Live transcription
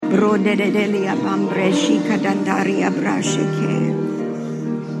Brodedelia bambreshi kadandaria brashike.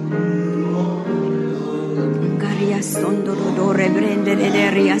 Garia sondodore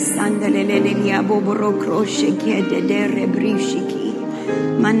brendederia sandelelia boboro croshe kedere brishiki.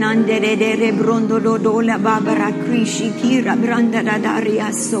 Manandere brondo dola babara krishiki rabranda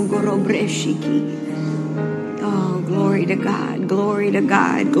daria sogoro breshiki. Oh, glory to God, glory to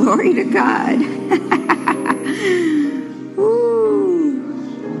God, glory to God.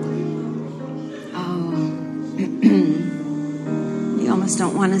 You almost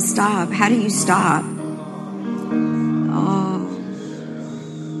don't want to stop. How do you stop? Oh,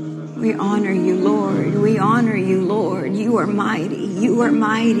 we honor you, Lord. We honor you, Lord. You are mighty. You are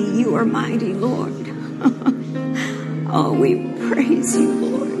mighty. You are mighty, Lord. Oh, we praise you,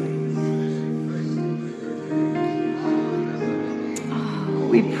 Lord. Oh,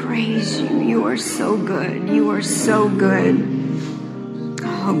 we praise you. You are so good. You are so good.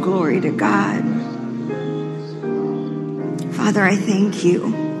 Oh, glory to God. Father, I thank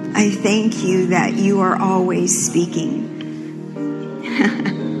you. I thank you that you are always speaking.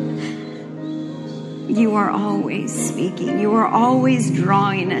 You are always speaking. You are always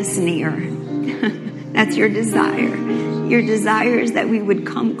drawing us near. That's your desire. Your desire is that we would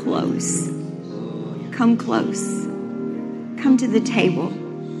come close. Come close. Come to the table.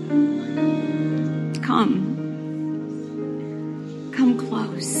 Come. Come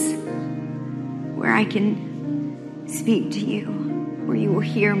close. Where I can speak to you, where you will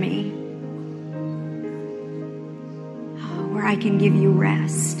hear me, where I can give you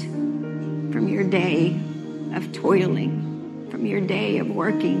rest from your day of toiling, from your day of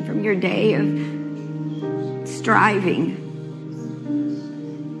working, from your day of striving.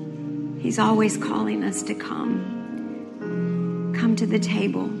 He's always calling us to come. Come to the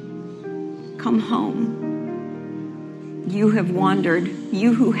table. Come home. You have wandered.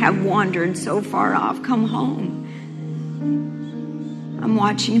 You who have wandered so far off, come home. I'm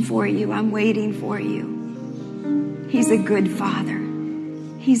watching for you. I'm waiting for you. He's a good father.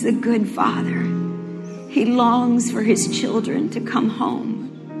 He's a good father. He longs for his children to come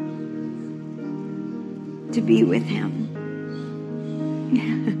home, to be with him,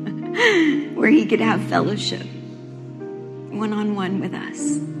 where he could have fellowship one-on-one with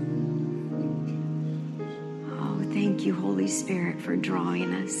us. Oh, thank you, Holy Spirit, for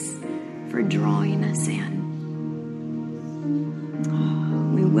drawing us in.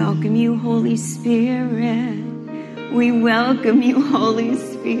 We welcome you, Holy Spirit. We welcome you, Holy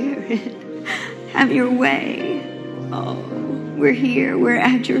Spirit. Have your way. Oh, we're here. We're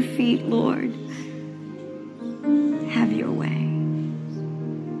at your feet, Lord. Have your way.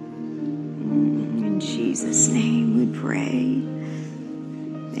 In Jesus' name we pray.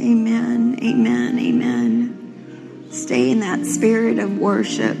 Amen, amen, amen. Stay in that spirit of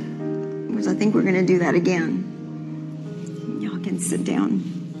worship, because I think we're going to do that again. Can sit down.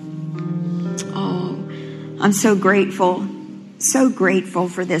 Oh, I'm so grateful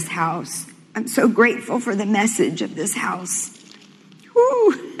for this house. I'm so grateful for the message of this house.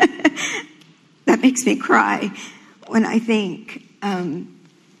 Whew. That makes me cry when I think,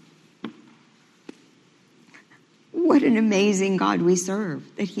 what an amazing God we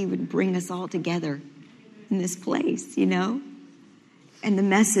serve, that he would bring us all together in this place, you know? And the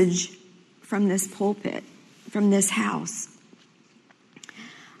message from this pulpit, from this house.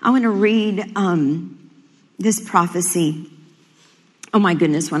 I want to read this prophecy. Oh my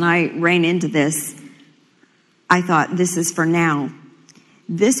goodness, when I ran into this, I thought, this is for now.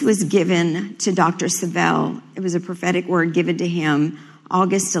 This was given to Dr. Savelle. It was a prophetic word given to him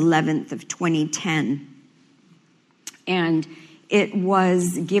August 11th of 2010. And it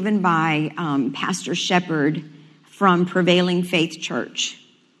was given by Pastor Shepherd from Prevailing Faith Church.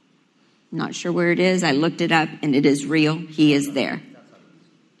 Not sure where it is. I looked it up, and it is real. He is there.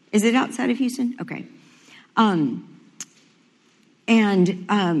 Is it outside of Houston? Okay.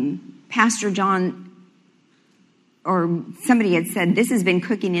 Pastor John, or somebody had said, this has been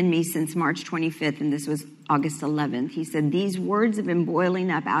cooking in me since March 25th, and this was August 11th. He said, these words have been boiling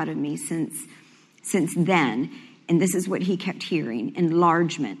up out of me since then, and this is what he kept hearing: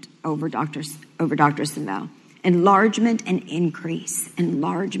 enlargement over Dr. Savelle. Enlargement and increase.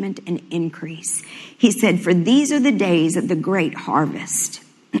 Enlargement and increase. He said, for these are the days of the great harvest.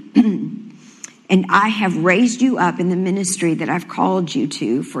 And I have raised you up in the ministry that I've called you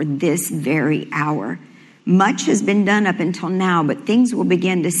to for this very hour. Much has been done up until now, but things will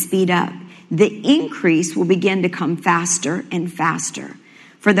begin to speed up. The increase will begin to come faster and faster.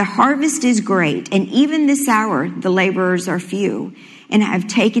 For the harvest is great, and even this hour the laborers are few. And I have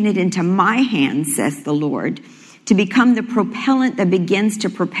taken it into my hands, saith the Lord, to become the propellant that begins to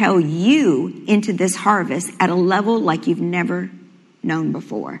propel you into this harvest at a level like you've never known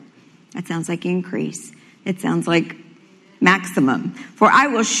before. That sounds like increase. It sounds like maximum. For I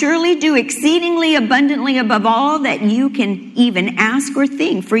will surely do exceedingly abundantly above all that you can even ask or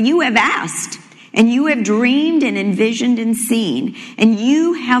think. For you have asked, and you have dreamed and envisioned and seen, and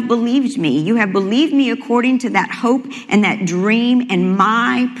you have believed me. You have believed me according to that hope and that dream and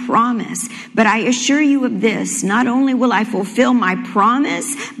my promise. But I assure you of this, not only will I fulfill my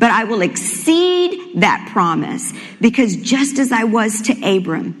promise, but I will exceed that promise. Because just as I was to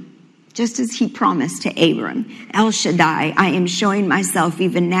Abram, just as he promised to Abram, El Shaddai, I am showing myself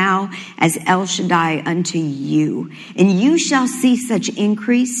even now as El Shaddai unto you. And you shall see such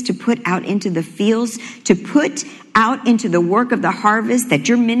increase to put out into the fields, to put out into the work of the harvest, that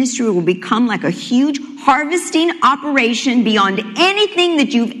your ministry will become like a huge harvesting operation beyond anything that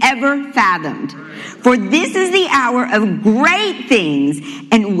you've ever fathomed. For this is the hour of great things.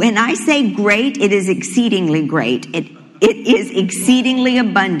 And when I say great, it is exceedingly great. It is exceedingly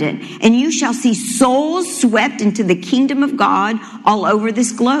abundant. And you shall see souls swept into the kingdom of God all over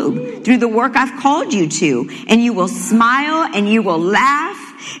this globe through the work I've called you to. And you will smile and you will laugh.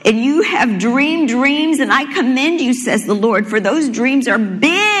 And you have dreamed dreams, and I commend you, says the Lord, for those dreams are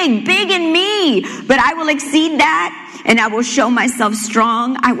big, big in me. But I will exceed that, and I will show myself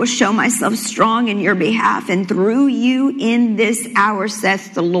strong. I will show myself strong in your behalf and through you in this hour,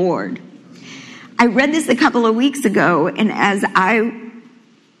 saith the Lord. I read this a couple of weeks ago, and as I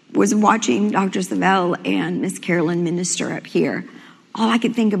was watching Dr. Savelle and Miss Carolyn minister up here, all I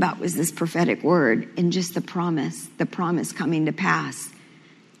could think about was this prophetic word and just the promise coming to pass.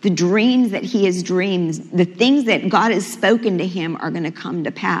 The dreams that he has dreamed, the things that God has spoken to him are going to come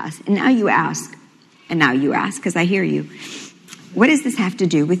to pass. And now you ask, because I hear you, what does this have to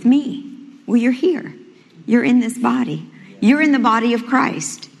do with me? Well, you're here. You're in this body. You're in the body of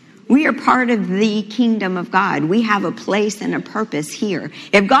Christ. We are part of the kingdom of God. We have a place and a purpose here.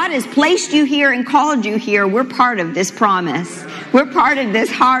 If God has placed you here and called you here, we're part of this promise. We're part of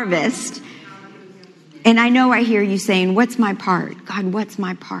this harvest. And I know I hear you saying, what's my part? God, what's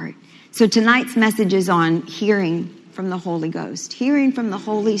my part? So tonight's message is on hearing from the Holy Ghost, hearing from the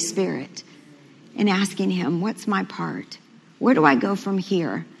Holy Spirit, and asking him, what's my part? Where do I go from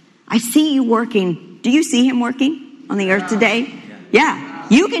here? I see you working. Do you see him working on the earth today? Yeah.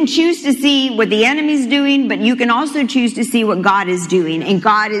 You can choose to see what the enemy's doing, but you can also choose to see what God is doing. And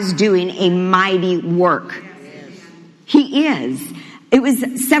God is doing a mighty work. He is. It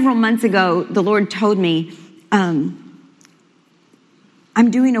was several months ago, the Lord told me, I'm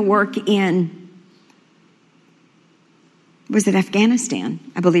doing a work in, was it Afghanistan?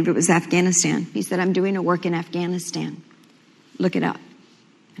 I believe it was Afghanistan. He said, I'm doing a work in Afghanistan. Look it up.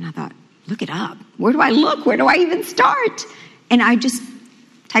 And I thought, look it up? Where do I look? Where do I even start? And I just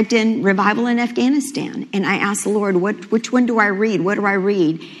typed in revival in Afghanistan. And I asked the Lord, which one do I read? What do I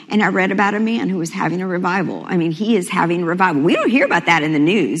read? And I read about a man who was having a revival. I mean, he is having a revival. We don't hear about that in the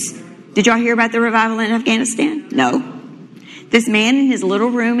news. Did y'all hear about the revival in Afghanistan? No. This man in his little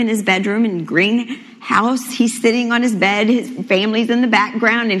room in his bedroom in greenhouse, he's sitting on his bed, his family's in the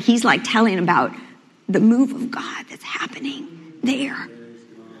background, and he's like telling about the move of God that's happening there.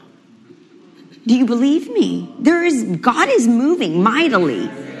 Do you believe me? God is moving mightily.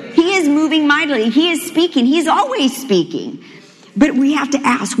 He is moving mightily. He is speaking. He's always speaking. But we have to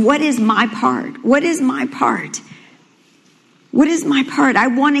ask, what is my part? What is my part? What is my part? I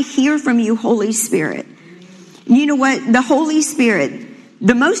want to hear from you, Holy Spirit. You know what? The Holy Spirit,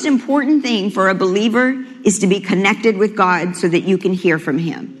 the most important thing for a believer is to be connected with God so that you can hear from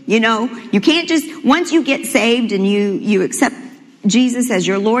him. You know, you can't just, once you get saved and you accept Jesus as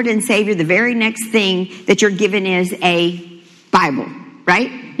your Lord and Savior, the very next thing that you're given is a Bible,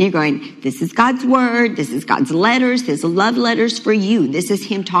 right? You're going, this is God's word. This is God's letters, his love letters for you. This is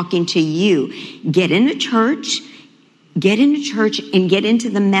him talking to you. Get into church and get into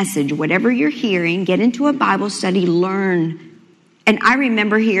the message. Whatever you're hearing, get into a Bible study, learn. And I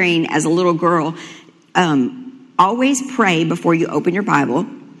remember hearing as a little girl, always pray before you open your Bible.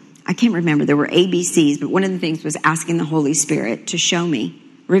 I can't remember, there were ABCs, but one of the things was asking the Holy Spirit to show me,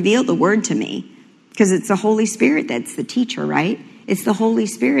 reveal the word to me, because it's the Holy Spirit that's the teacher, right? It's the Holy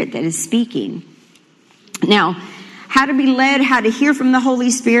Spirit that is speaking. Now, how to be led, how to hear from the Holy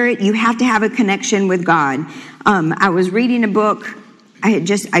Spirit, you have to have a connection with God. I was reading a book I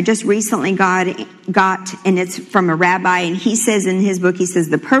just recently got, and it's from a rabbi, and he says in his book, he says,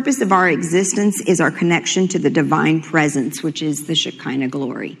 the purpose of our existence is our connection to the divine presence, which is the Shekinah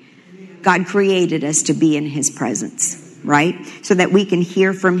glory. God created us to be in his presence, right? So that we can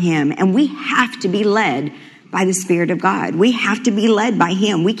hear from him. And we have to be led by the Spirit of God. We have to be led by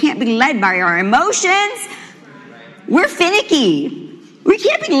him. We can't be led by our emotions. We're finicky. We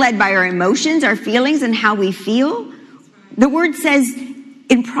can't be led by our emotions, our feelings, and how we feel. The word says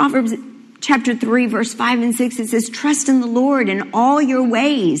in Proverbs chapter 3, verse 5 and 6, it says, trust in the Lord in all your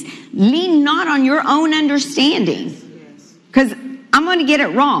ways. Lean not on your own understanding. Because I'm going to get it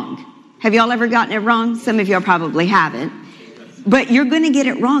wrong. Have y'all ever gotten it wrong? Some of y'all probably haven't. But you're going to get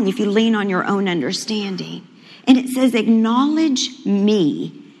it wrong if you lean on your own understanding. And it says, acknowledge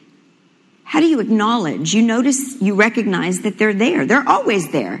me. How do you acknowledge? You notice, you recognize that they're there. They're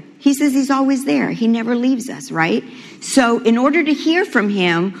always there. He says he's always there. He never leaves us, right? So in order to hear from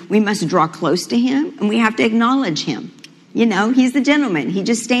him, we must draw close to him and we have to acknowledge him. You know, he's the gentleman. He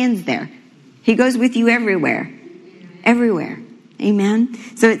just stands there. He goes with you everywhere. Everywhere. Amen.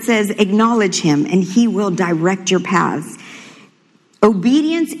 So it says, acknowledge him and he will direct your paths.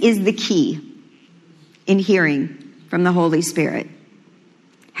 Obedience is the key in hearing from the Holy Spirit.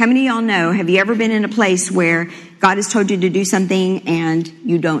 How many of y'all know, have you ever been in a place where God has told you to do something and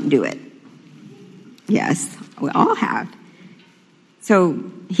you don't do it? Yes, we all have. So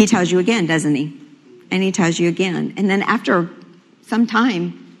he tells you again, doesn't he? And he tells you again. And then after some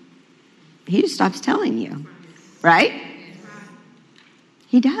time, he just stops telling you, right?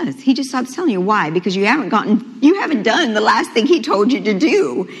 He does. He just stops telling you. Why? Because you haven't done the last thing he told you to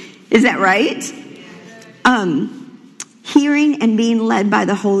do. Is that right? Hearing and being led by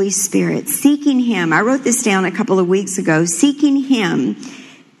the Holy Spirit, seeking him. I wrote this down a couple of weeks ago. Seeking him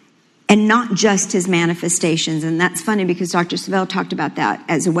and not just his manifestations. And that's funny because Dr. Savelle talked about that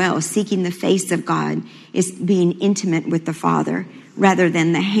as well. Seeking the face of God is being intimate with the Father rather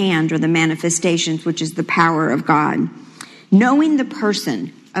than the hand or the manifestations, which is the power of God. Knowing the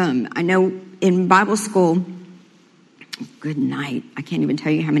person. I know in Bible school, good night. I can't even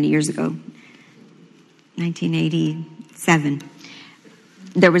tell you how many years ago. 1987.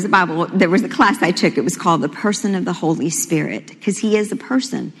 There was a class I took. It was called The Person of the Holy Spirit, because he is a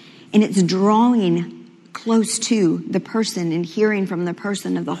person. And it's drawing close to the person and hearing from the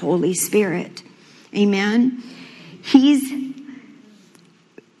person of the Holy Spirit. Amen.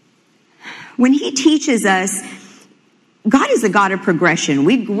 When he teaches us, God is a God of progression.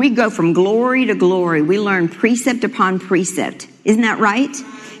 We go from glory to glory. We learn precept upon precept. Isn't that right?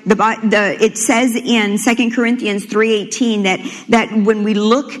 It says in 2 Corinthians 3:18 that when we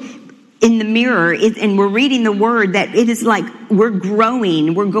look in the mirror and we're reading the word, that it is like we're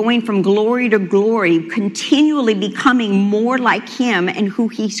growing. We're going from glory to glory, continually becoming more like him and who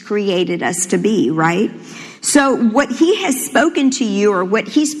he's created us to be, right? So what he has spoken to you, or what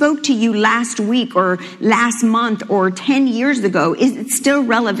he spoke to you last week or last month or 10 years ago, is it still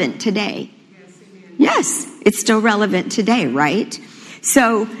relevant today? Yes, it's still relevant today, right?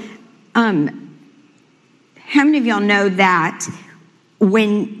 So, how many of y'all know that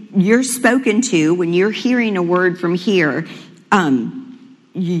when you're spoken to, when you're hearing a word from here,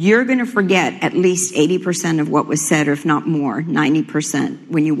 you're going to forget at least 80% of what was said, or if not more, 90%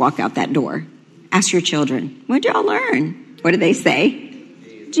 when you walk out that door? Ask your children, what did y'all learn? What do they say?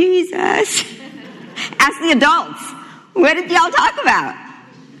 Jesus. Ask the adults, what did y'all talk about?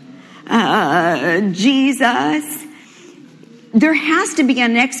 Jesus. There has to be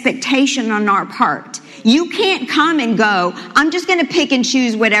an expectation on our part. You can't come and go, I'm just going to pick and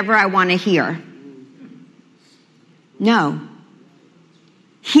choose whatever I want to hear. No.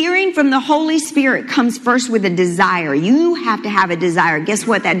 Hearing from the Holy Spirit comes first with a desire. You have to have a desire. Guess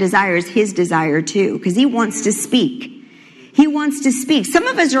what? That desire is his desire too, because he wants to speak. He wants to speak. Some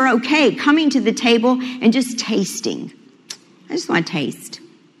of us are okay coming to the table and just tasting. I just want to taste.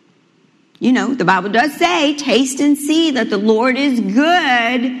 You know, the Bible does say, taste and see that the Lord is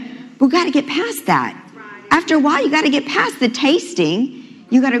good. But we got to get past that. After a while, you got to get past the tasting.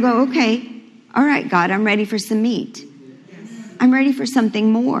 You got to go, okay, all right, God, I'm ready for some meat. I'm ready for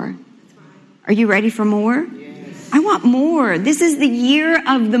something more. Are you ready for more? Yes. I want more. This is the year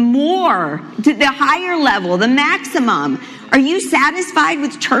of the more, to the higher level, the maximum. Are you satisfied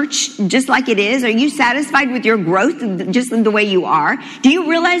with church just like it is? Are you satisfied with your growth just the way you are? Do you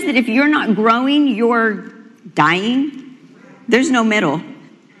realize that if you're not growing, you're dying? There's no middle.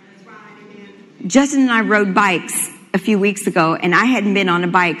 Justin and I rode bikes a few weeks ago, and I hadn't been on a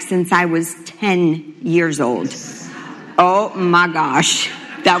bike since I was 10 years old. Oh my gosh,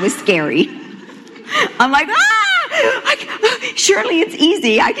 that was scary. I'm like, surely it's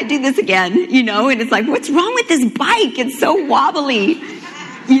easy. I can do this again, you know? And it's like, what's wrong with this bike? It's so wobbly,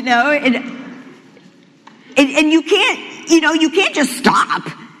 you know? And you can't, you know, you can't just stop,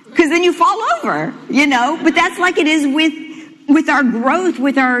 because then you fall over, you know? But that's like it is with with our growth,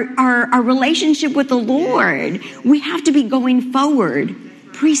 with our relationship with the Lord. We have to be going forward,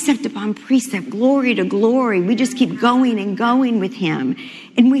 precept upon precept, glory to glory. We just keep going and going with him,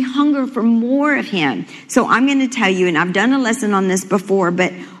 and we hunger for more of him. So I'm going to tell you, and I've done a lesson on this before,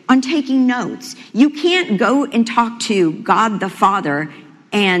 but on taking notes, you can't go and talk to God the Father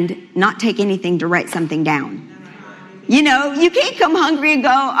and not take anything to write something down. You know, you can't come hungry and go,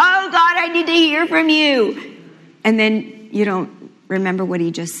 oh God, I need to hear from you, and then you don't remember what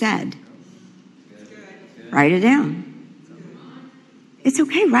he just said. Write it down. It's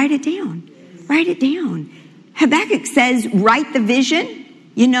okay, write it down. Write it down. Habakkuk says, write the vision.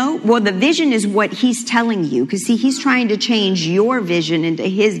 You know, well, the vision is what he's telling you. Because, see, he's trying to change your vision into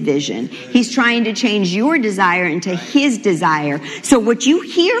his vision. He's trying to change your desire into his desire. So what you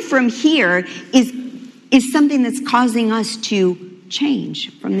hear from here is something that's causing us to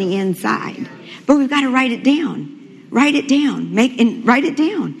change from the inside. But we've got to write it down. Write it down. Write it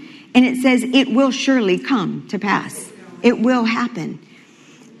down. And it says, it will surely come to pass. It will happen.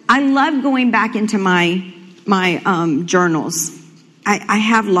 I love going back into my journals. I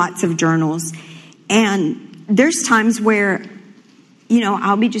have lots of journals, and there's times where, you know,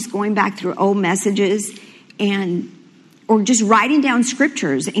 I'll be just going back through old messages or just writing down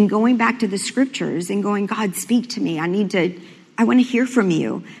scriptures and going back to the scriptures and going, God, speak to me. I want to hear from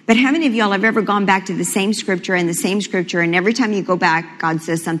you. But how many of y'all have ever gone back to the same scripture, and every time you go back, God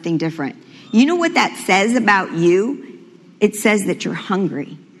says something different? You know what that says about you? It says that you're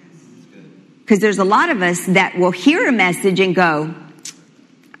hungry. Because there's a lot of us that will hear a message and go,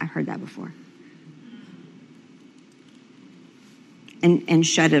 I heard that before. And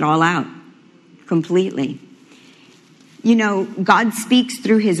shut it all out completely. You know, God speaks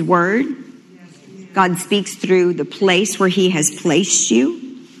through his word. God speaks through the place where he has placed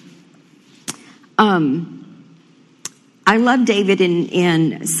you. I love David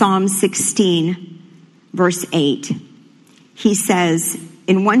in Psalm 16, verse 8. He says,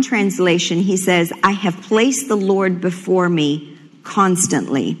 in one translation, he says, I have placed the Lord before me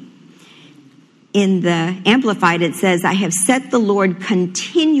constantly. In the Amplified, it says, I have set the Lord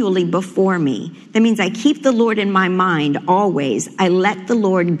continually before me. That means I keep the Lord in my mind always. I let the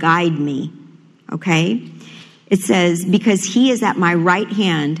Lord guide me. Okay? It says, because he is at my right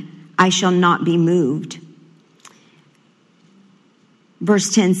hand, I shall not be moved.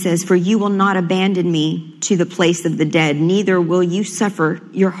 Verse 10 says, for you will not abandon me to the place of the dead, neither will you suffer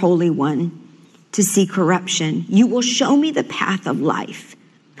your Holy One to see corruption. You will show me the path of life.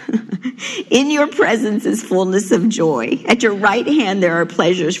 In your presence is fullness of joy. At your right hand there are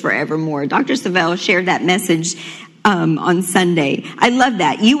pleasures forevermore. Dr. Savelle shared that message on Sunday. I love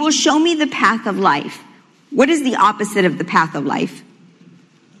that. You will show me the path of life. What is the opposite of the path of life?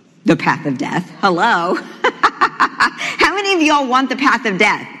 The path of death. Hello. How many of y'all want the path of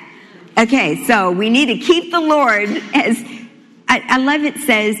death? Okay, so we need to keep the Lord as, I love it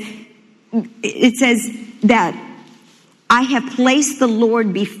says that I have placed the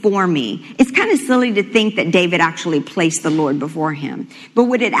Lord before me. It's kind of silly to think that David actually placed the Lord before him. But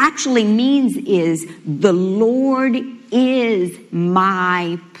what it actually means is the Lord is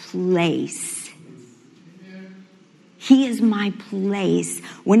my place. He is my place.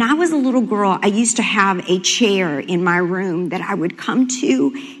 When I was a little girl, I used to have a chair in my room that I would come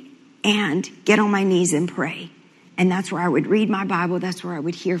to and get on my knees and pray. And that's where I would read my Bible. That's where I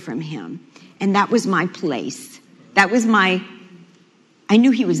would hear from him. And that was my place. That was I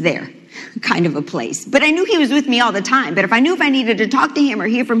knew he was there, kind of a place. But I knew he was with me all the time. But if I needed to talk to him or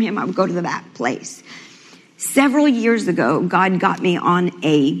hear from him, I would go to that place. Several years ago, God got me on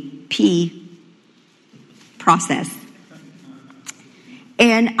a pee process.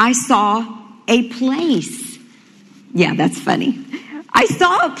 And I saw a place. Yeah, that's funny. I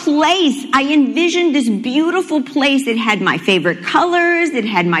saw a place. I envisioned this beautiful place. It had my favorite colors. It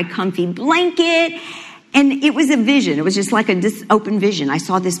had my comfy blanket. And it was a vision. It was just like this open vision. I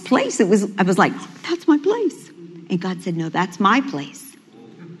saw this place. I was like, that's my place. And God said, no, that's my place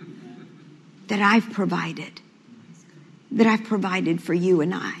that I've provided. That I've provided for you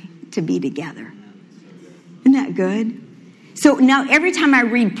and I to be together. Isn't that good? So now every time I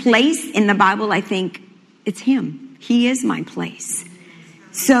read place in the Bible, I think it's him. He is my place.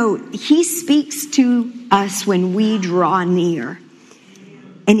 So he speaks to us when we draw near.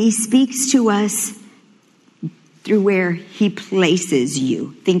 And he speaks to us through where he places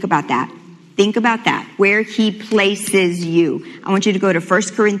you. Think about that. Think about that. Where he places you. I want you to go to 1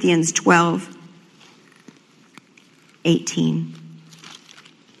 Corinthians 12, 18.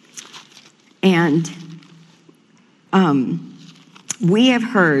 And we have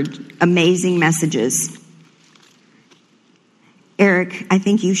heard amazing messages. Eric, I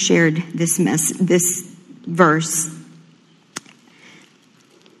think you shared this verse.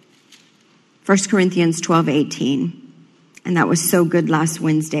 1 Corinthians 12:18. And that was so good last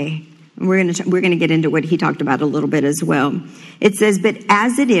Wednesday. And we're going to get into what he talked about a little bit as well. It says, but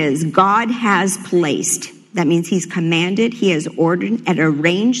as it is, God has placed, that means he's commanded, he has ordered and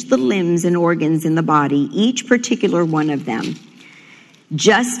arranged the limbs and organs in the body, each particular one of them,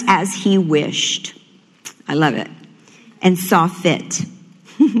 just as he wished. I love it. And saw fit.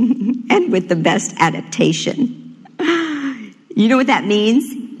 And with the best adaptation. You know what that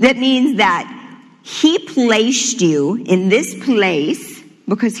means? That means that he placed you in this place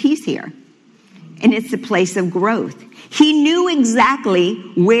because he's here. And it's a place of growth. He knew exactly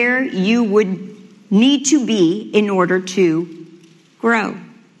where you would need to be in order to grow.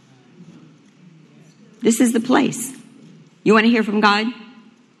 This is the place. You want to hear from God?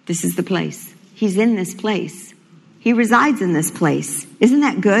 This is the place. He's in this place. He resides in this place. Isn't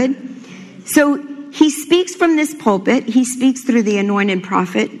that good? So he speaks from this pulpit. He speaks through the anointed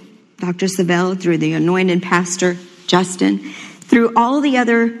prophet, Dr. Savelle, through the anointed pastor, Justin, through all the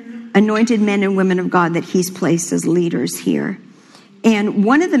other anointed men and women of God that he's placed as leaders here. And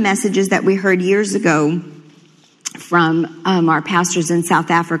one of the messages that we heard years ago from our pastors in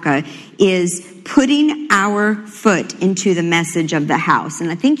South Africa is putting our foot into the message of the house. And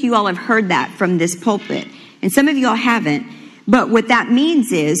I think you all have heard that from this pulpit. And some of you all haven't. But what that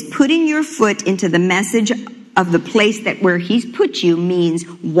means is putting your foot into the message of the place that where he's put you means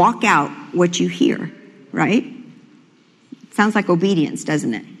walk out what you hear, right? Sounds like obedience,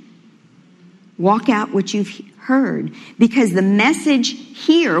 doesn't it? Walk out what you've heard. Because the message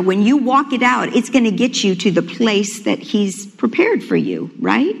here, when you walk it out, it's going to get you to the place that he's prepared for you,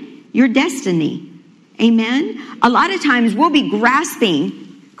 right? Your destiny. Amen? A lot of times we'll be grasping,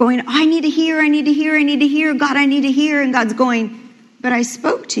 going, oh, I need to hear, I need to hear, I need to hear. God, I need to hear. And God's going, but I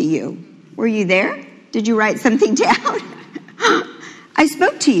spoke to you. Were you there? Did you write something down? I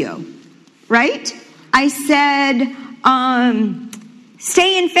spoke to you, right? I said,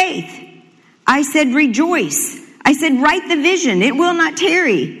 stay in faith. I said, rejoice. I said, write the vision. It will not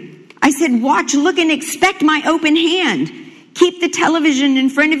tarry. I said, watch, look, and expect my open hand. Keep the television in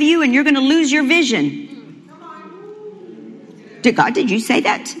front of you and you're going to lose your vision. Did you say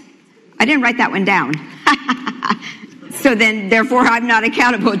that? I didn't write that one down. So then, therefore, I'm not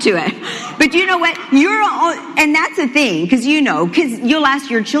accountable to it. But you know what? And that's the thing, because you'll ask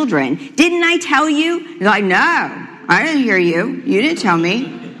your children, didn't I tell you? They're like, no, I didn't hear you. You didn't tell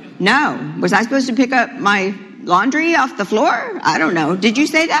me. No. Was I supposed to pick up my laundry off the floor? I don't know. Did you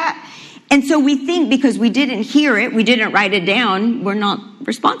say that? And so we think because we didn't hear it, we didn't write it down, we're not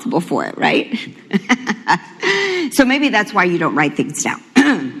responsible for it, right? So maybe that's why you don't write things down.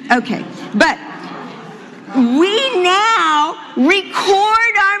 Okay. But we now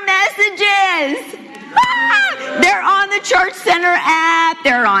record our messages. They're on the Church Center app.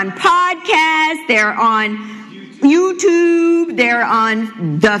 They're on podcasts. They're on YouTube. They're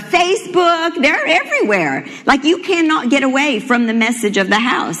on the Facebook. They're everywhere. Like you cannot get away from the message of the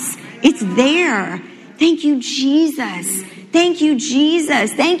house. It's there. Thank you, Jesus. Thank you,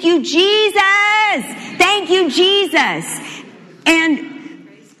 Jesus. Thank you, Jesus. Thank you, Jesus. And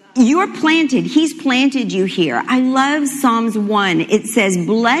you're planted. He's planted you here. I love Psalms 1. It says,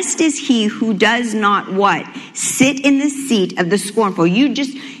 blessed is he who does not what? Sit in the seat of the scornful. You're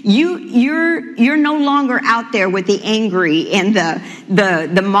no longer out there with the angry and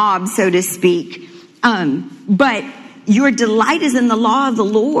the mob, so to speak. But your delight is in the law of the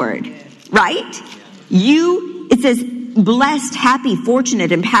Lord, right? It says, blessed, happy,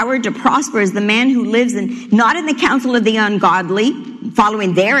 fortunate, empowered to prosper is the man who lives not in the counsel of the ungodly,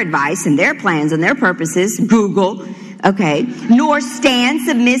 following their advice and their plans and their purposes, Google, okay, nor stands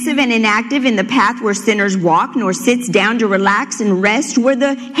submissive and inactive in the path where sinners walk, nor sits down to relax and rest where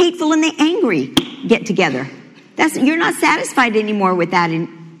the hateful and the angry get together. You're not satisfied anymore with that,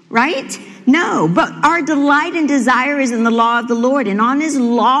 right? No, but our delight and desire is in the law of the Lord. And on his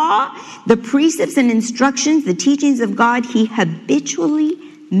law, the precepts and instructions, the teachings of God, he habitually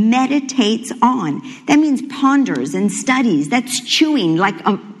meditates on. That means ponders and studies. That's chewing like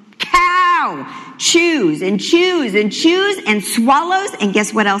a cow. Chews and chews and chews and swallows. And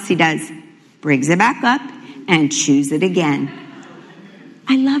guess what else he does? Brings it back up and chews it again.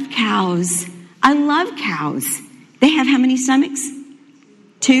 I love cows. I love cows. They have how many stomachs?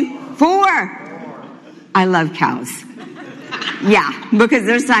 2? 4. I love cows. Yeah, because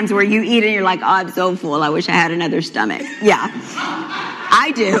there's times where you eat and you're like, oh, I'm so full. I wish I had another stomach. Yeah,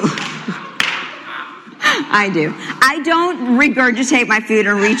 I do. I do. I don't regurgitate my food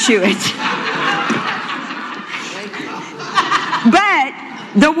and rechew it. But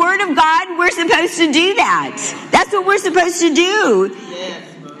The Word of God, we're supposed to do that. That's what we're supposed to do.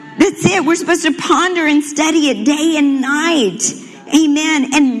 That's it. We're supposed to ponder and study it day and night.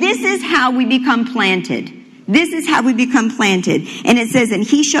 Amen. And this is how we become planted. This is how we become planted. And it says, and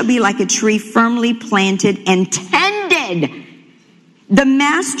he shall be like a tree firmly planted and tended. The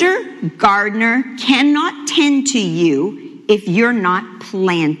master gardener cannot tend to you if you're not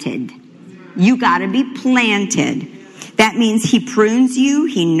planted. You got to be planted. That means he prunes you,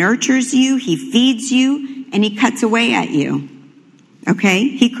 he nurtures you, he feeds you, and he cuts away at you. Okay?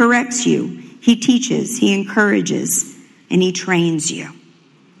 He corrects you. He teaches, he encourages, and he trains you.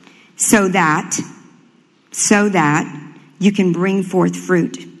 So that you can bring forth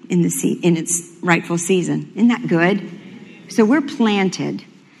fruit in its rightful season. Isn't that good? So we're planted.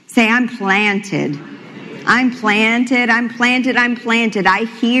 Say, I'm planted. I'm planted. I'm planted. I'm planted. I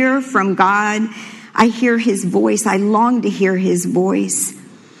hear from God. I hear his voice. I long to hear his voice.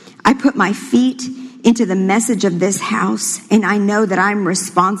 I put my feet into the message of this house, and I know that I'm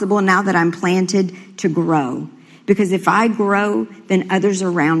responsible now that I'm planted to grow. Because if I grow, then others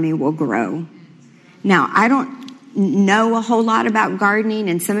around me will grow. Now, I don't know a whole lot about gardening,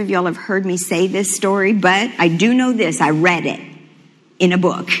 and some of y'all have heard me say this story, but I do know this. I read it in a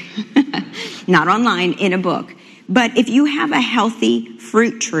book. Not online, in a book. But if you have a healthy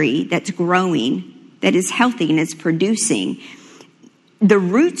fruit tree that's growing, that is healthy and it's producing, the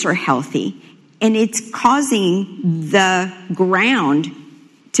roots are healthy, and it's causing the ground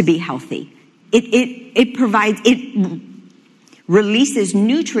to be healthy. It releases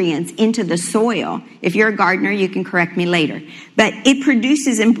nutrients into the soil. If you're a gardener, you can correct me later. But it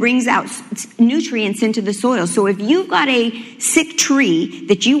produces and brings out nutrients into the soil. So if you've got a sick tree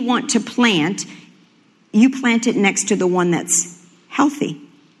that you want to plant, you plant it next to the one that's healthy.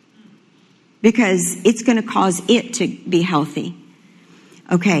 Because it's going to cause it to be healthy.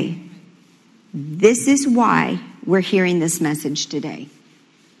 Okay. This is why we're hearing this message today.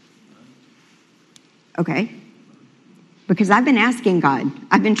 Okay? Because I've been asking God.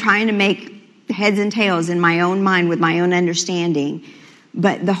 I've been trying to make heads and tails in my own mind with my own understanding.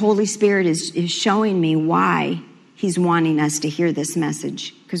 But the Holy Spirit is showing me why he's wanting us to hear this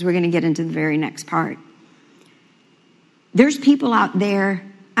message. Because we're going to get into the very next part. There's people out there.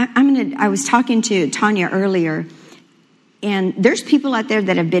 I was talking to Tanya earlier. And there's people out there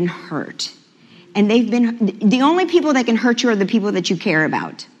that have been hurt. And the only people that can hurt you are the people that you care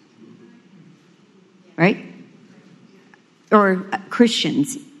about. Right? Or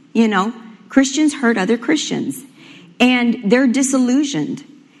Christians, Christians hurt other Christians, and they're disillusioned,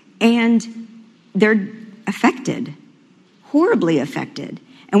 and they're affected, horribly affected.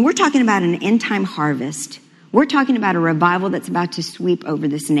 And we're talking about an end time harvest. We're talking about a revival that's about to sweep over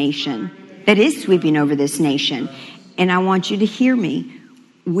this nation, that is sweeping over this nation. And I want you to hear me.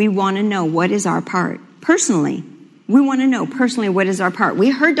 We want to know, what is our part? Personally, we want to know personally, what is our part? We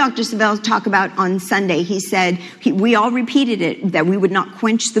heard Dr. Savelle talk about on Sunday. He said, we all repeated it, that we would not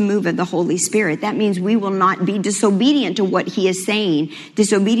quench the move of the Holy Spirit. That means we will not be disobedient to what he is saying,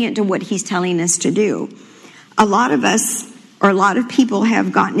 disobedient to what he's telling us to do. A lot of us, or a lot of people,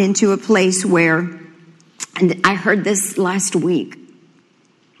 have gotten into a place where, and I heard this last week.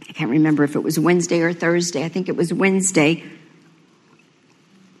 I can't remember if it was Wednesday or Thursday. I think it was Wednesday.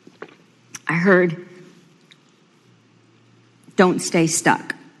 I heard, don't stay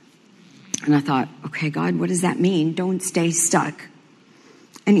stuck. And I thought, okay, God, what does that mean? Don't stay stuck.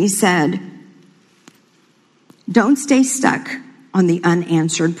 And he said, don't stay stuck on the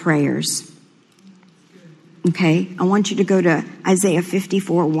unanswered prayers. Okay, I want you to go to Isaiah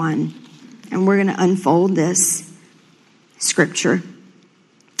 54:1. And we're going to unfold this scripture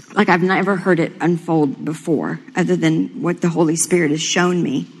like I've never heard it unfold before, other than what the Holy Spirit has shown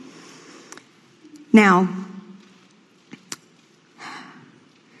me. Now,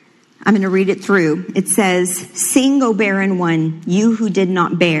 I'm going to read it through. It says, sing, O barren one, you who did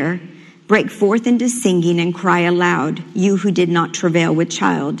not bear. Break forth into singing and cry aloud, you who did not travail with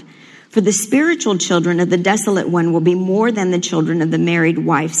child. For the spiritual children of the desolate one will be more than the children of the married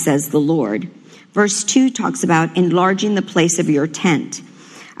wife, says the Lord. Verse 2 talks about enlarging the place of your tent.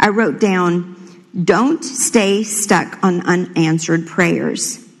 I wrote down, don't stay stuck on unanswered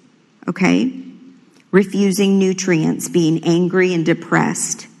prayers. Okay? Refusing nutrients, being angry and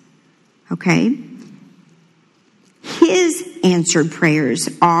depressed. Okay? His answered prayers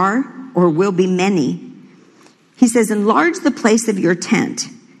are or will be many. He says, enlarge the place of your tent,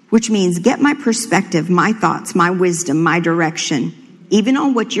 which means get my perspective, my thoughts, my wisdom, my direction, even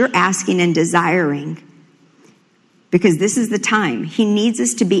on what you're asking and desiring. Because this is the time. He needs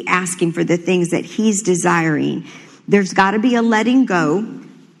us to be asking for the things that he's desiring. There's got to be a letting go.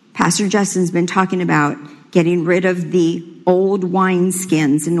 Pastor Justin's been talking about getting rid of the old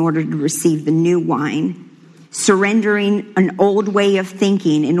wineskins in order to receive the new wine. Surrendering an old way of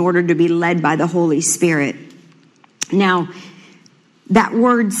thinking in order to be led by the Holy Spirit. Now, that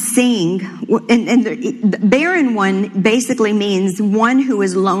word sing, and the barren one basically means one who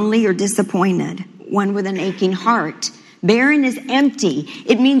is lonely or disappointed, one with an aching heart. Barren is empty.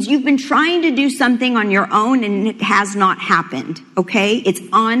 It means you've been trying to do something on your own and it has not happened, okay? It's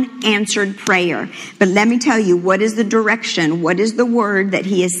unanswered prayer. But let me tell you, what is the direction? What is the word that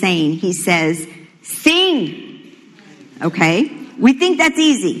he is saying? He says, sing, okay? We think that's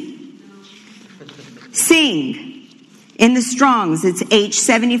easy. Sing. In the Strongs, it's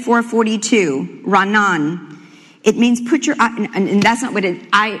H7442, Ranan. It means put your, and that's not what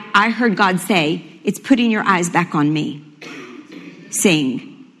I heard God say, it's putting your eyes back on me.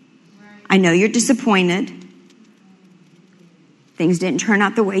 Sing. I know you're disappointed. Things didn't turn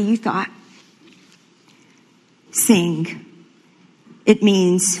out the way you thought. Sing. It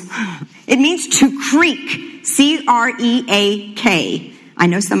means to creak. C-R-E-A-K. I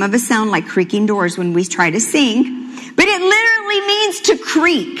know some of us sound like creaking doors when we try to sing. But it literally means to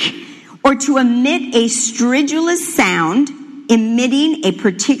creak or to emit a stridulous sound, emitting a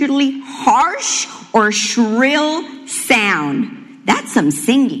particularly harsh or shrill sound. That's some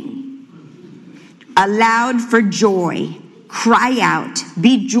singing. Aloud for joy. Cry out.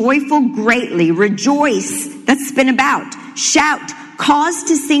 Be joyful greatly. Rejoice. That's spin about. Shout. Cause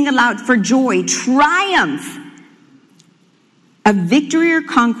to sing aloud for joy. Triumph. A victory or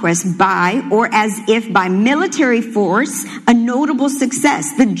conquest by, or as if by military force, a notable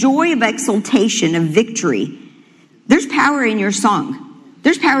success, the joy of exultation, of victory. There's power in your song.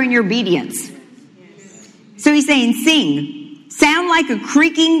 There's power in your obedience. So he's saying, sing. Sound like a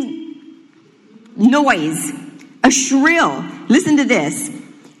creaking noise, a shrill. Listen to this.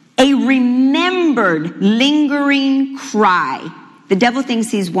 A remembered, lingering cry. The devil thinks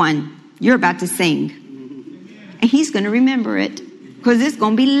he's won. You're about to sing. And he's going to remember it because it's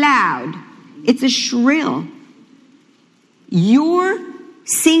going to be loud. It's a shrill. Your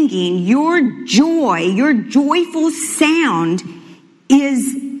singing, your joy, your joyful sound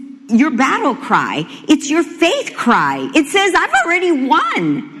is your battle cry. It's your faith cry. It says, I've already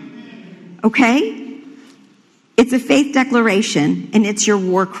won. Okay? It's a faith declaration, and it's your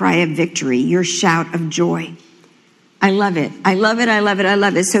war cry of victory, your shout of joy. I love it. I love it. I love it. I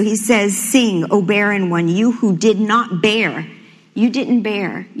love it. So he says, sing, O barren one, you who did not bear. You didn't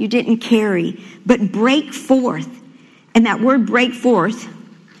bear. You didn't carry. But break forth. And that word break forth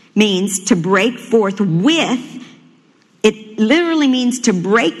means to break forth with. It literally means to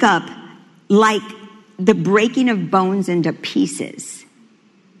break up like the breaking of bones into pieces.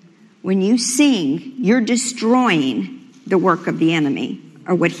 When you sing, you're destroying the work of the enemy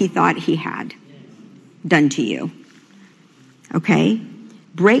or what he thought he had done to you. Okay?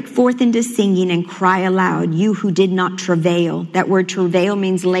 Break forth into singing and cry aloud, you who did not travail. That word travail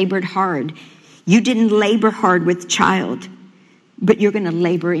means labored hard. You didn't labor hard with child, but you're going to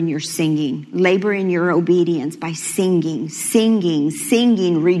labor in your singing. Labor in your obedience by singing,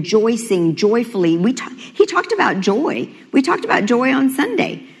 rejoicing joyfully. He talked about joy. We talked about joy on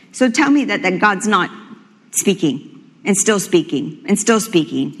Sunday. So tell me that God's not speaking. And still speaking, and still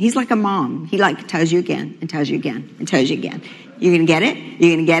speaking. He's like a mom. He tells you again, and tells you again, and tells you again. You're going to get it.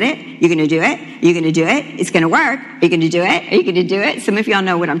 You're going to get it. You're going to do it. You're going to do it. It's going to work. You're going to do it. Are you going to do it? Some of y'all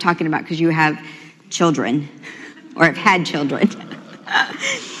know what I'm talking about because you have children or have had children.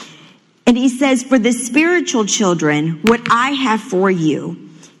 And he says, for the spiritual children, what I have for you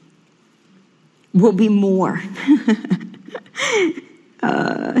will be more.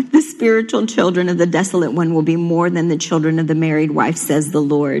 The spiritual children of the desolate one will be more than the children of the married wife, says the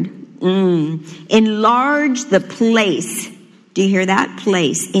Lord. Enlarge the place. Do you hear that?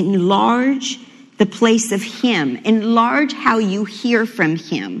 Place. Enlarge the place of him. Enlarge how you hear from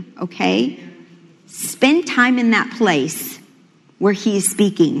him, okay? Spend time in that place where he is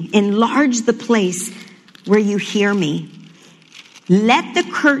speaking. Enlarge the place where you hear me. Let the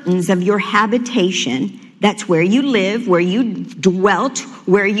curtains of your habitation, that's where you live, where you dwelt,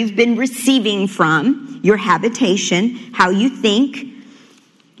 where you've been receiving from, your habitation, how you think,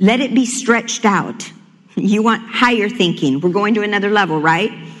 let it be stretched out. You want higher thinking. We're going to another level,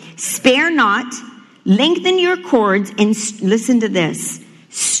 right? Spare not, lengthen your cords, and listen to this.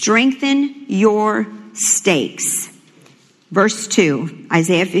 Strengthen your stakes. Verse 2,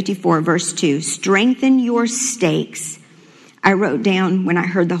 Isaiah 54, verse 2. Strengthen your stakes. I wrote down when I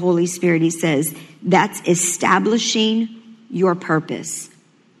heard the Holy Spirit, he says, that's establishing your purpose.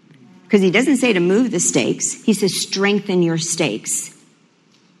 Because he doesn't say to move the stakes. He says strengthen your stakes.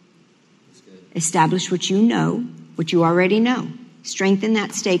 Establish what you know, what you already know. Strengthen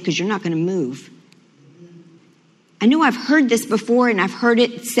that stake because you're not going to move. I know I've heard this before and I've heard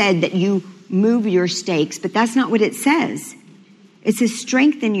it said that you move your stakes, but that's not what it says. It says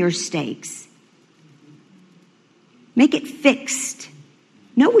strengthen your stakes. Make it fixed.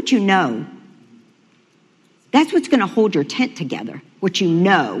 Know what you know. That's what's going to hold your tent together, what you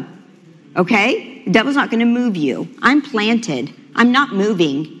know. Okay? The devil's not going to move you. I'm planted. I'm not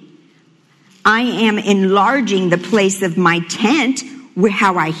moving. I am enlarging the place of my tent, with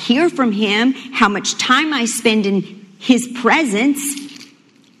how I hear from him, how much time I spend in his presence.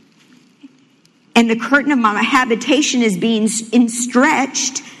 And the curtain of my habitation is being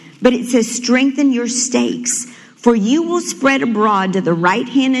stretched, but it says strengthen your stakes. For you will spread abroad to the right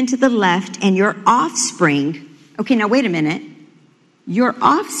hand and to the left, and your offspring. Okay, now wait a minute. Your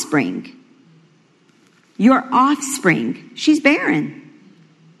offspring. She's barren.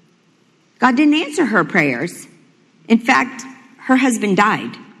 God didn't answer her prayers. In fact, her husband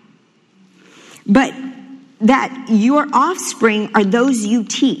died. But that your offspring are those you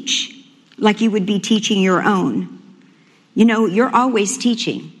teach, like you would be teaching your own. You know, you're always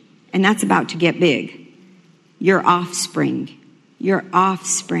teaching, and that's about to get big. Your offspring. You're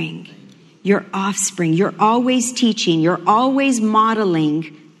always teaching. You're always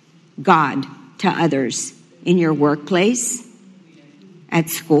modeling God to others in your workplace,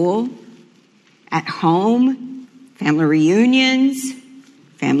 at school, at home, family reunions.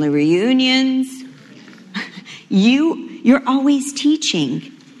 You're always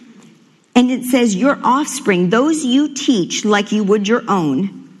teaching. And it says your offspring, those you teach like you would your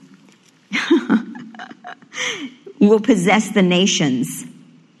own, will possess the nations.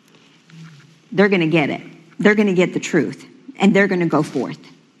 They're going to get it. They're going to get the truth. And they're going to go forth.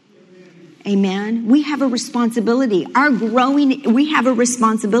 Amen. We have a responsibility. We have a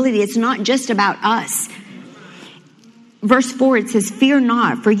responsibility. It's not just about us. Verse 4, it says, fear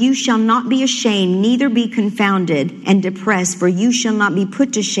not, for you shall not be ashamed, neither be confounded and depressed, for you shall not be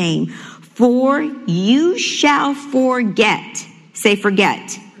put to shame. For you shall forget. Say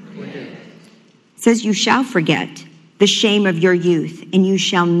forget. It says you shall forget the shame of your youth, and you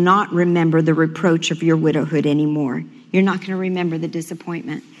shall not remember the reproach of your widowhood anymore. You're not going to remember the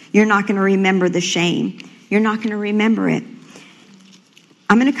disappointment. You're not going to remember the shame. You're not going to remember it.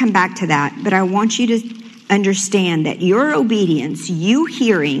 I'm going to come back to that, but I want you to understand that your obedience, you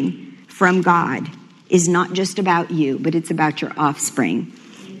hearing from God, is not just about you, but it's about your offspring.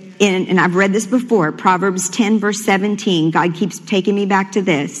 And I've read this before, Proverbs 10, verse 17. God keeps taking me back to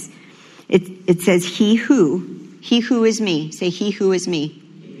this. It says, he who is me. Say, he who is me.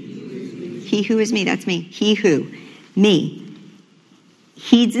 He who is me, that's me. He who, me,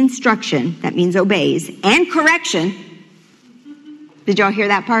 heeds instruction, that means obeys, and correction. Did y'all hear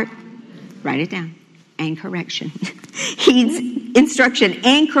that part? Write it down. And correction. Heeds instruction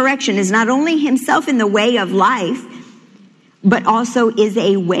and correction is not only himself in the way of life, but also is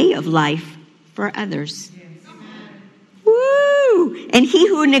a way of life for others. Woo! And he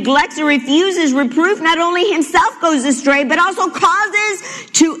who neglects or refuses reproof not only himself goes astray, but also causes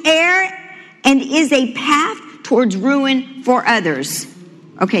to err and is a path towards ruin for others.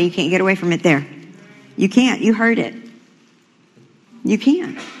 Okay, you can't get away from it there. You can't. You heard it. You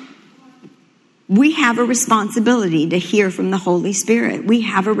can't. We have a responsibility to hear from the Holy Spirit. We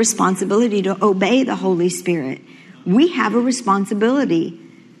have a responsibility to obey the Holy Spirit. We have a responsibility.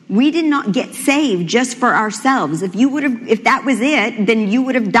 We did not get saved just for ourselves. If that was it, then you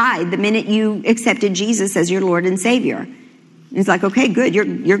would have died the minute you accepted Jesus as your Lord and Savior. It's like, okay, good,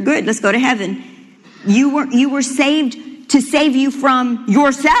 you're good. Let's go to heaven. You were saved to save you from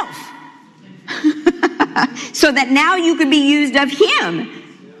yourself, so that now you could be used of Him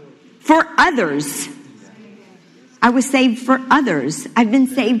for others. I was saved for others. I've been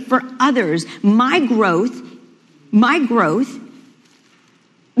saved for others. My growth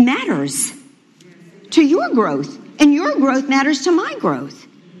matters to your growth, and your growth matters to my growth,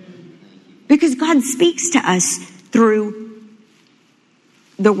 because God speaks to us through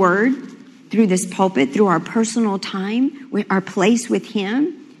the Word, through this pulpit, through our personal time, our place with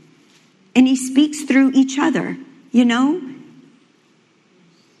Him, and He speaks through each other. You know,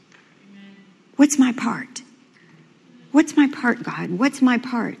 what's my part? What's my part, God? What's my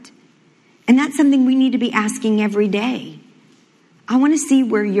part? And that's something we need to be asking every day. I want to see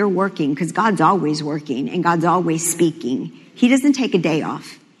where you're working, because God's always working and God's always speaking. He doesn't take a day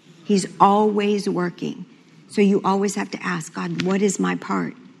off. He's always working. So you always have to ask, God, what is my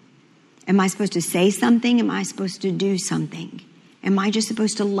part? Am I supposed to say something? Am I supposed to do something? Am I just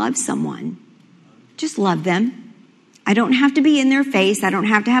supposed to love someone? Just love them. I don't have to be in their face. I don't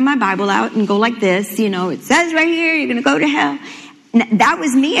have to have my Bible out and go like this. You know, it says right here, you're going to go to hell. And that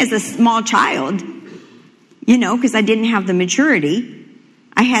was me as a small child, you know, because I didn't have the maturity.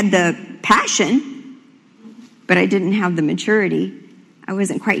 I had the passion, but I didn't have the maturity. I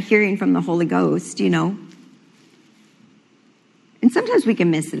wasn't quite hearing from the Holy Ghost, you know. And sometimes we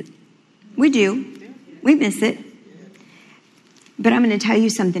can miss it. We do. We miss it. But I'm going to tell you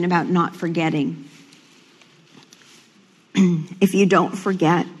something about not forgetting. If you don't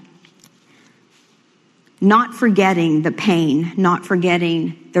forget, not forgetting the pain, not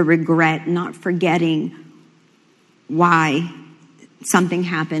forgetting the regret, not forgetting why something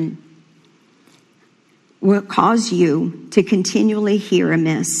happened, will cause you to continually hear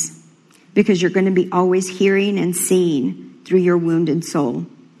amiss, because you're going to be always hearing and seeing through your wounded soul,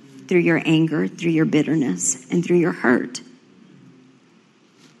 through your anger, through your bitterness, and through your hurt.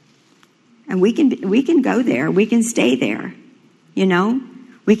 And we can go there. We can stay there, you know.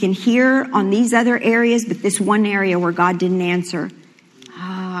 We can hear on these other areas, but this one area where God didn't answer.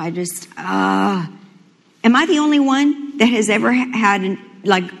 Am I the only one that has ever had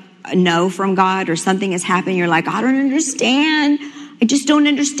like a no from God, or something has happened? You're like, I don't understand. I just don't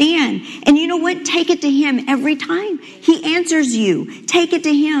understand. And you know what? Take it to him every time. He answers you. Take it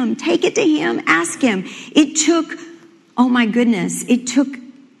to him. Take it to him. Ask him. It took, oh my goodness, it took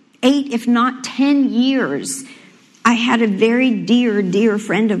 8, if not 10 years. I had a very dear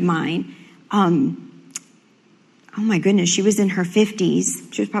friend of mine. Oh my goodness, she was in her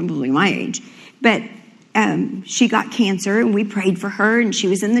 50s. She was probably my age. But she got cancer, and we prayed for her, and she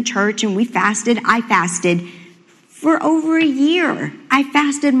was in the church, and we fasted. I fasted for over a year. I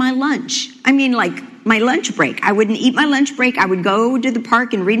fasted my lunch. I mean, like my lunch break. I wouldn't eat my lunch break. I would go to the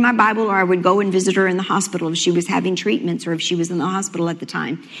park and read my Bible, or I would go and visit her in the hospital if she was having treatments, or if she was in the hospital at the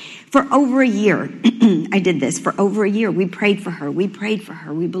time. For over a year, I did this. For over a year, we prayed for her. We prayed for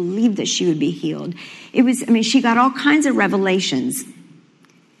her. We believed that she would be healed. She got all kinds of revelations.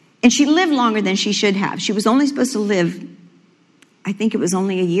 And she lived longer than she should have. She was only supposed to live, I think it was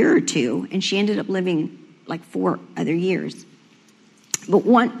only a year or 2, and she ended up living like 4 other years. But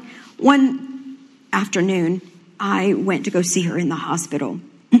one afternoon, I went to go see her in the hospital,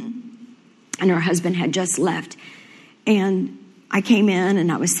 and her husband had just left. And I came in,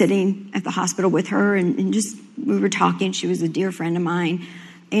 and I was sitting at the hospital with her, and just we were talking. She was a dear friend of mine.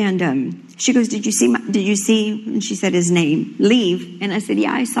 And she goes, did you see, and she said his name, leave. And I said,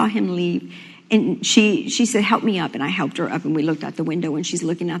 yeah, I saw him leave. And she said, help me up. And I helped her up, and we looked out the window, and she's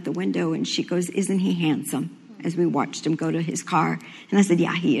looking out the window, and she goes, isn't he handsome? As we watched him go to his car. And I said,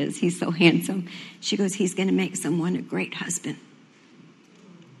 yeah, he is. He's so handsome. She goes, he's going to make someone a great husband.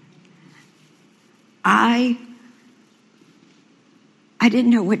 I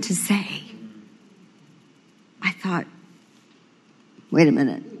didn't know what to say. I thought, wait a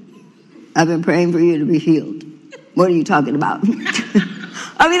minute. I've been praying for you to be healed. What are you talking about?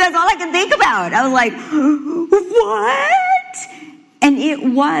 I mean, that's all I could think about. I was like, what? And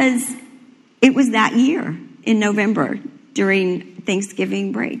it was that year in November during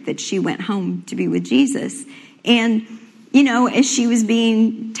Thanksgiving break that she went home to be with Jesus. And, you know, as she was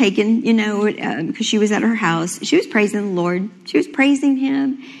being taken, you know, because she was at her house, she was praising the Lord. She was praising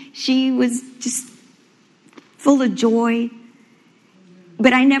him. She was just full of joy.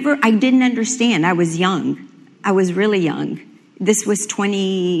 But I didn't understand. I was young. I was really young. This was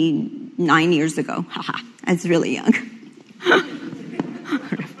 29 years ago. Haha, I was really young.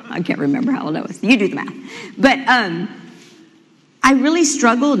 I can't remember how old I was. You do the math. But I really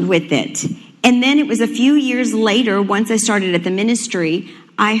struggled with it. And then it was a few years later, once I started at the ministry,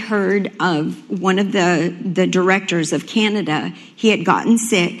 I heard of one of the directors of Canada. He had gotten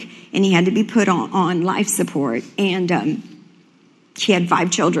sick, and he had to be put on life support. And he had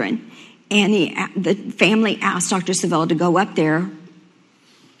 5 children. And the family asked Dr. Savelle to go up there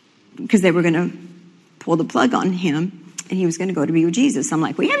because they were going to pull the plug on him, and he was going to go to be with Jesus. I'm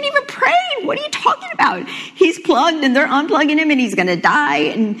like, we haven't even prayed. What are you talking about? He's plugged, and they're unplugging him, and he's going to die.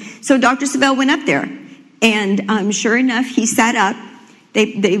 And so Dr. Savelle went up there. And sure enough, he sat up.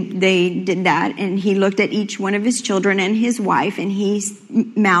 They did that, and he looked at each one of his children and his wife, and he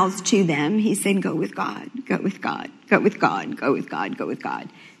mouthed to them. He said, go with God, go with God, go with God, go with God, go with God.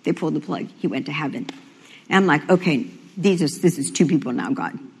 They pulled the plug. He went to heaven. And I'm like, okay, this is 2 people now,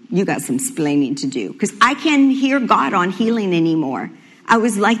 God. You got some explaining to do. Because I can't hear God on healing anymore. I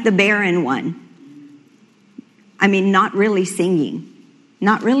was like the barren one. I mean, not really singing.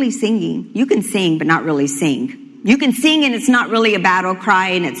 Not really singing. You can sing, but not really sing. You can sing, and it's not really a battle cry,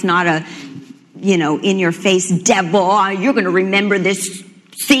 and it's not in your face, devil, you're going to remember this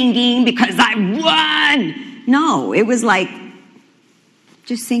singing because I won. No, it was like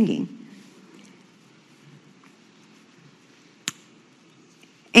just singing.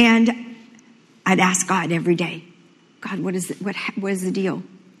 And I'd ask God every day, God, what is the deal?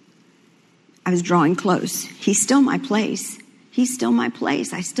 I was drawing close. He's still my place. He's still my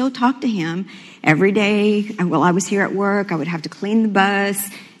place. I still talk to him every day. While I was here at work, I would have to clean the bus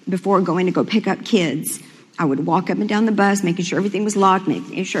before going to go pick up kids. I would walk up and down the bus, making sure everything was locked,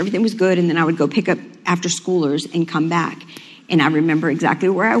 making sure everything was good, and then I would go pick up after schoolers and come back. And I remember exactly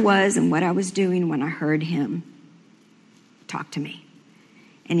where I was and what I was doing when I heard him talk to me.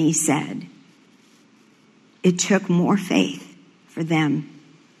 And he said, it took more faith for them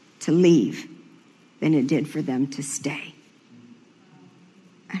to leave than it did for them to stay.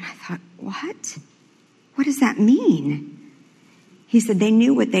 And I thought, what? What does that mean? He said they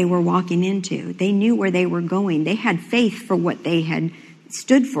knew what they were walking into. They knew where they were going. They had faith for what they had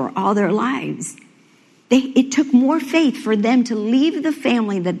stood for all their lives. It took more faith for them to leave the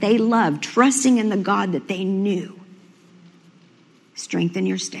family that they loved, trusting in the God that they knew. Strengthen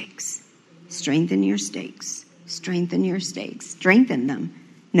your stakes. Strengthen your stakes. Strengthen your stakes. Strengthen them.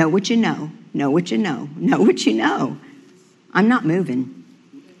 Know what you know. Know what you know. Know what you know. I'm not moving.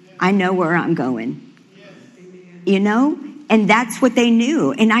 I know where I'm going. And that's what they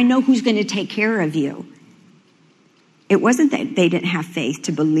knew. And I know who's going to take care of you. It wasn't that they didn't have faith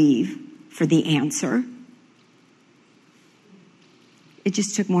to believe for the answer. It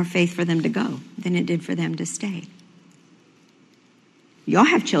just took more faith for them to go than it did for them to stay. Y'all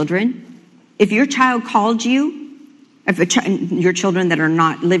have children. If your child called you, your children that are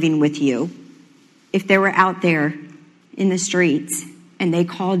not living with you, if they were out there in the streets and they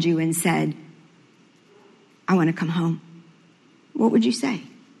called you and said, I want to come home, what would you say?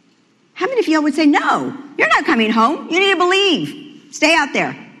 How many of y'all would say, no, you're not coming home. You need to believe. Stay out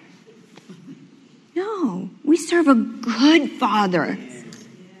there. No, we serve a good Father.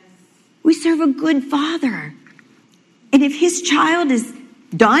 We serve a good Father. And if his child is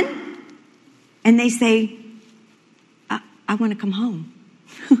done and they say, I want to come home,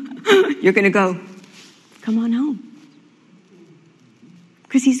 you're going to go, come on home.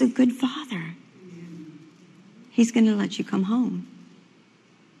 Because he's a good Father. He's going to let you come home.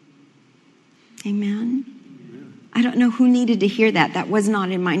 Amen. I don't know who needed to hear that. That was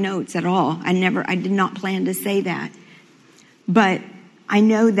not in my notes at all. I did not plan to say that. But I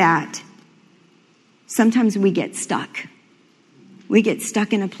know that sometimes we get stuck. We get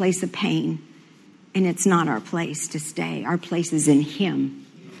stuck in a place of pain, and it's not our place to stay. Our place is in him.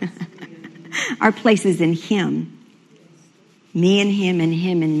 Our place is in him. Me and him and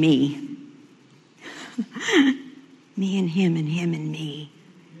him and me. Me and him and him and me.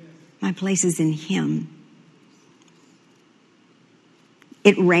 My place is in him.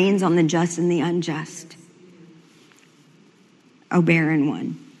 It rains on the just and the unjust. Oh, barren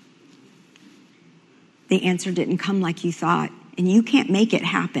one. The answer didn't come like you thought. And you can't make it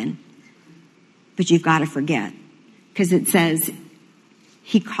happen. But you've got to forget. Because it says,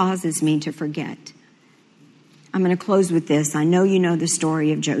 he causes me to forget. I'm going to close with this. I know you know the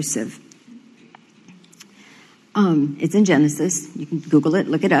story of Joseph. It's in Genesis. You can Google it,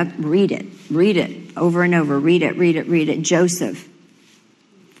 look it up, read it. Read it over and over. Read it, read it, read it. Joseph.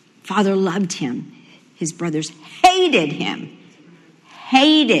 Father loved him. His brothers hated him.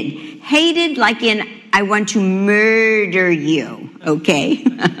 Hated like in, I want to murder you. Okay?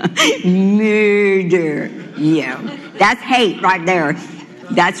 Murder you. That's hate right there.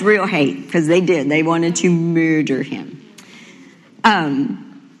 That's real hate, because they did. They wanted to murder him.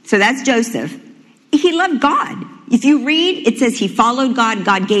 So that's Joseph. He loved God. If you read, it says he followed God.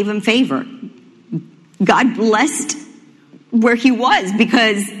 God gave him favor. God blessed where he was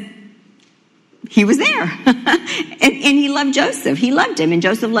because he was there. and he loved Joseph. He loved him, and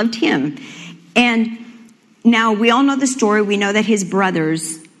Joseph loved him. And now we all know the story. We know that his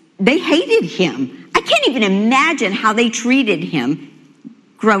brothers, they hated him. I can't even imagine how they treated him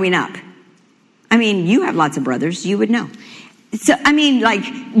growing up. I mean, you have lots of brothers. You would know. So, I mean, like,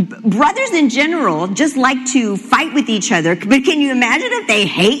 brothers in general just like to fight with each other. But can you imagine if they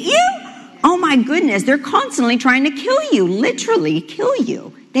hate you? Oh, my goodness. They're constantly trying to kill you, literally kill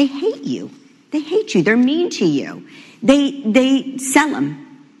you. They hate you. They hate you. They're mean to you. They sell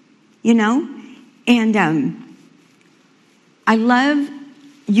them, you know. And I love,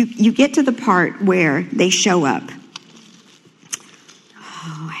 you get to the part where they show up.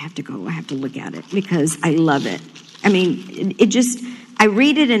 Oh, I have to look at it because I love it. I mean, I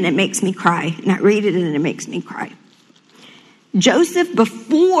read it and it makes me cry. And I read it and it makes me cry. Joseph,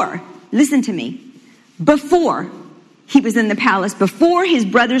 before listen to me, before he was in the palace, before his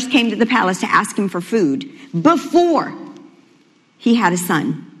brothers came to the palace to ask him for food, before he had a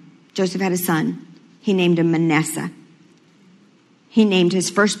son, Joseph had a son, he named him Manasseh. He named his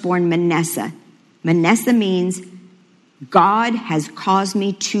firstborn Manasseh. Manasseh means God has caused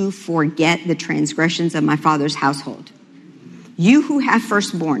me to forget the transgressions of my father's household. You who have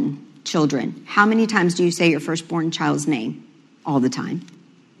firstborn children, how many times do you say your firstborn child's name? All the time.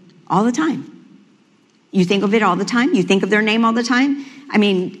 All the time. You think of it all the time? You think of their name all the time? I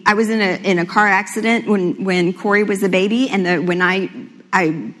mean, I was in a car accident when Corey was a baby, and when I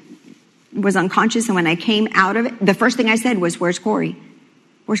was unconscious, and when I came out of it, the first thing I said was, "Where's Corey?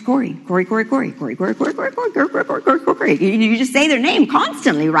 Where's Corey? Corey, Corey, Corey, Corey, Corey, Corey, Corey, Corey, Corey, Corey, Corey, Corey, Corey." You just say their name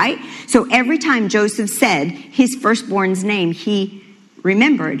constantly, right? So every time Joseph said his firstborn's name, he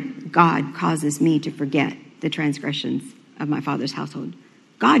remembered, God causes me to forget the transgressions of my father's household.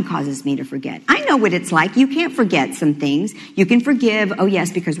 God causes me to forget. I know what it's like. You can't forget some things. You can forgive. Oh,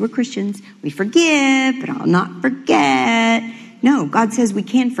 yes, because we're Christians. We forgive, but I'll not forget. No, God says we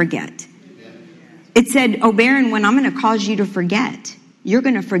can forget. It said, "Oh, barren, when I'm going to cause you to forget, you're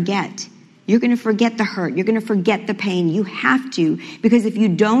going to forget. You're going to forget the hurt. You're going to forget the pain. You have to, because if you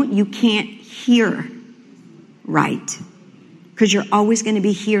don't, you can't hear right, because you're always going to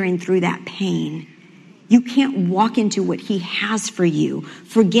be hearing through that pain. You can't walk into what he has for you.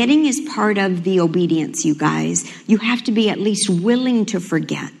 Forgetting is part of the obedience, you guys. You have to be at least willing to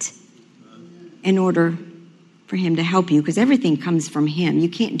forget in order for him to help you, because everything comes from him. You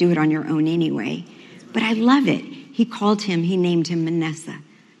can't do it on your own anyway. But I love it. He named him Manasseh.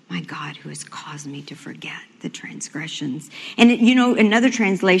 My God, who has caused me to forget the transgressions. And another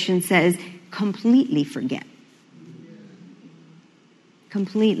translation says, completely forget.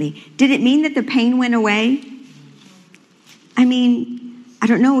 Completely. Did it mean that the pain went away? I mean, I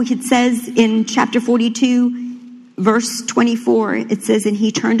don't know. It says in chapter 42, verse 24, it says, "And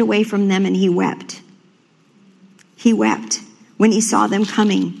he turned away from them and he wept." He wept when he saw them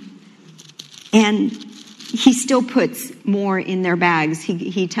coming. And he still puts more in their bags.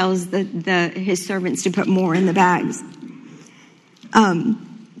 He tells his servants to put more in the bags.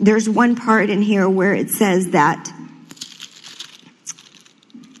 There's one part in here where it says that,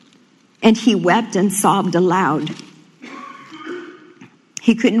 "And he wept and sobbed aloud."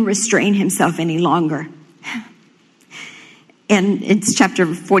 He couldn't restrain himself any longer. And it's chapter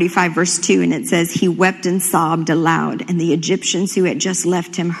 45, verse 2, and it says, "He wept and sobbed aloud, and the Egyptians who had just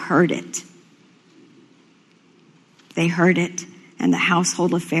left him heard it." They heard it, and the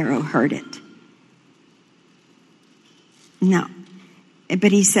household of Pharaoh heard it. No.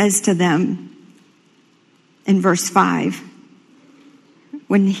 But he says to them in verse 5,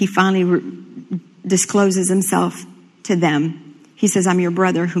 when he finally discloses himself to them, he says, "I'm your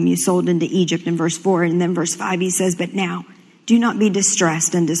brother whom you sold into Egypt," in verse 4. And then verse 5, he says, "But now do not be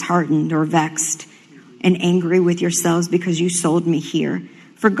distressed and disheartened or vexed and angry with yourselves because you sold me here.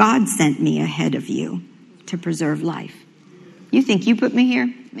 For God sent me ahead of you to preserve life." You think you put me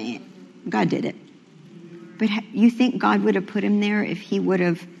here? Man, God did it. But you think God would have put him there if he would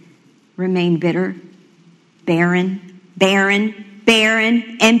have remained bitter, barren,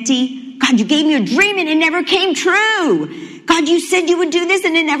 empty? God, you gave me a dream and it never came true. God, you said you would do this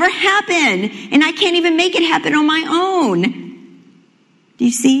and it never happened. And I can't even make it happen on my own. Do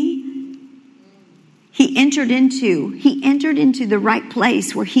you see? He entered into the right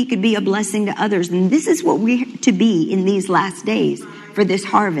place where he could be a blessing to others. And this is what we're to be in these last days for this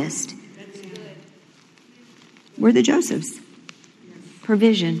harvest. We're the Josephs.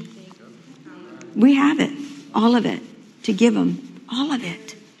 Provision. We have it. All of it. To give them. All of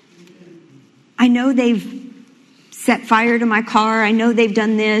it. I know they've set fire to my car. I know they've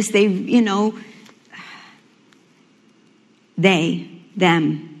done this.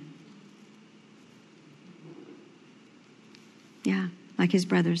 Them. Yeah, like his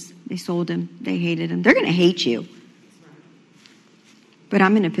brothers. They sold him. They hated him. They're going to hate you. But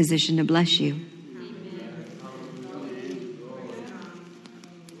I'm in a position to bless you.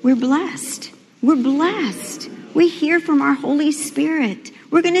 We're blessed. We're blessed. We hear from our Holy Spirit.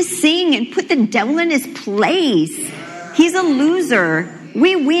 We're going to sing and put the devil in his place. He's a loser.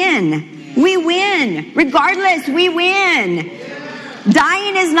 We win. We win. Regardless, we win.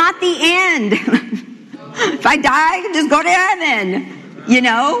 Dying is not the end. If I die, I can just go to heaven.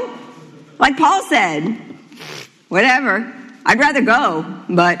 Like Paul said, whatever. I'd rather go,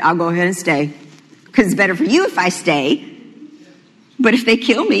 but I'll go ahead and stay. Because it's better for you if I stay. But if they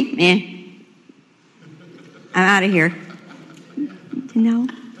kill me, I'm out of here.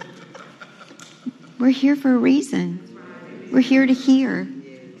 We're here for a reason. We're here to hear.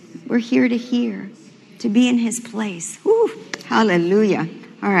 We're here to hear, to be in his place. Woo, hallelujah.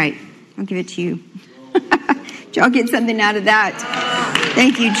 All right, I'll give it to you. Did y'all get something out of that?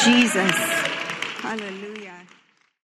 Thank you, Jesus.